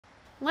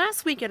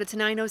last week at a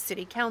Tenino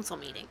City Council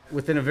meeting.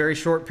 Within a very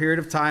short period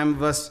of time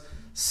of us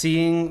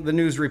seeing the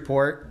news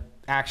report,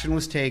 action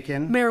was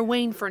taken. Mayor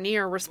Wayne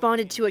Fournier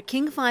responded to a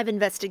King 5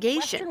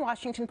 investigation. Western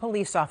Washington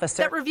police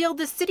officer that revealed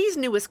the city's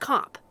newest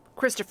cop,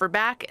 Christopher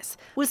Backus,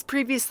 was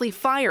previously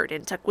fired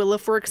in Tukwila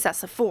for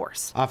excessive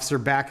force. Officer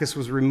Backus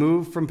was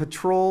removed from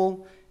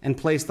patrol and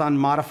placed on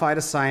modified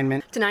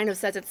assignment. Tenino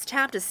says it's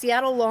tapped a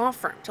Seattle law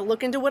firm to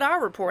look into what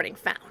our reporting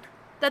found,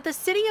 that the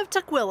city of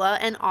Tukwila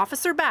and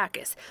Officer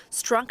Backus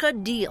struck a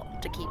deal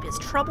to keep his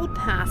troubled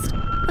past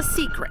a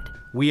secret.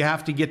 We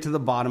have to get to the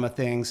bottom of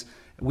things.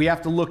 We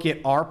have to look at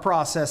our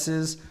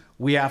processes.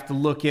 We have to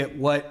look at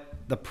what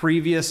the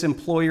previous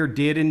employer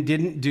did and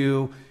didn't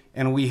do,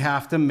 and we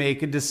have to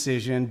make a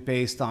decision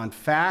based on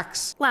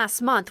facts.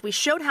 Last month, we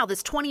showed how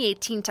this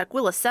 2018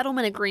 Tukwila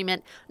settlement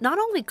agreement not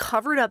only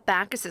covered up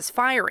Backus's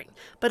firing,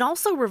 but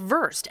also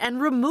reversed and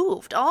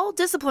removed all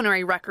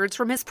disciplinary records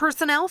from his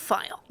personnel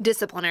file.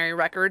 Disciplinary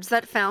records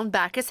that found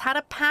Backus had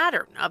a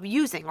pattern of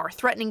using or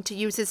threatening to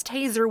use his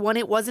taser when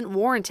it wasn't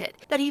warranted,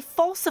 that he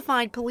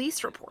falsified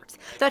police reports,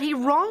 that he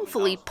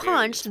wrongfully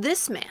punched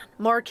this man,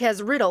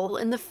 Marquez Riddle,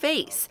 in the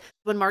face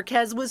when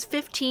Marquez was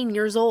 15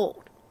 years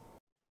old.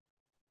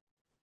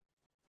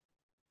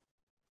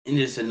 And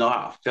just to know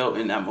how I felt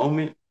in that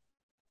moment.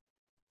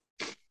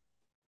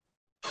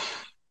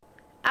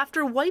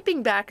 After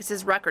wiping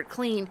Backus's record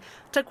clean,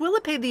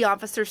 Tukwila paid the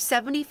officer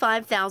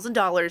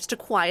 $75,000 to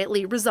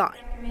quietly resign.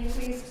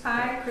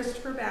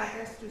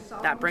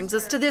 That brings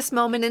us to this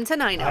moment in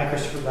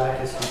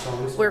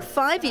Tenino, where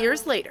 5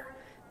 years later,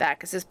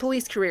 Backus's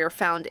police career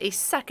found a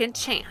second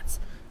chance.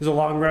 It was a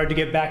long road to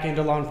get back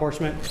into law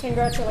enforcement.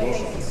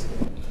 Congratulations.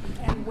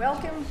 And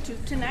welcome to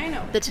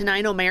Tenino. The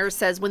Tenino mayor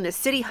says when the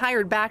city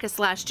hired Backus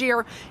last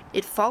year,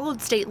 it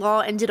followed state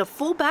law and did a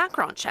full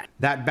background check.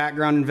 That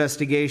background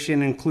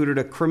investigation included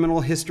a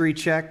criminal history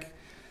check,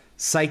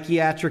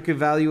 psychiatric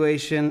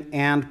evaluation,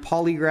 and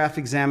polygraph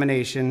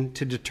examination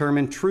to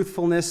determine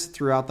truthfulness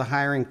throughout the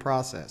hiring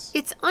process.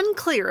 It's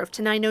unclear if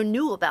Tenino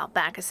knew about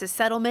Backus's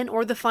settlement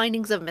or the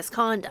findings of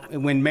misconduct.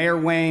 When Mayor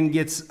Wayne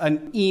gets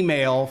an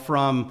email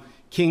from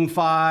King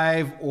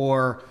 5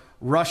 or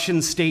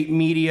Russian state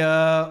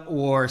media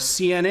or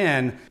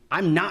CNN,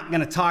 I'm not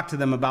going to talk to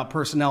them about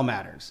personnel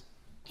matters.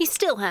 He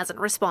still hasn't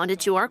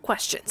responded to our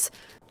questions.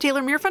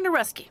 Taylor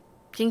Muir-Fundereski,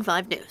 King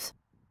 5 News.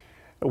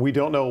 We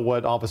don't know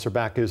what Officer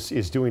Backus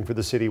is doing for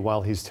the city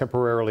while he's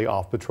temporarily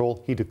off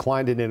patrol. He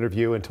declined an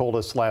interview and told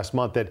us last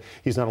month that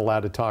he's not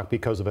allowed to talk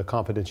because of a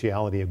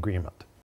confidentiality agreement.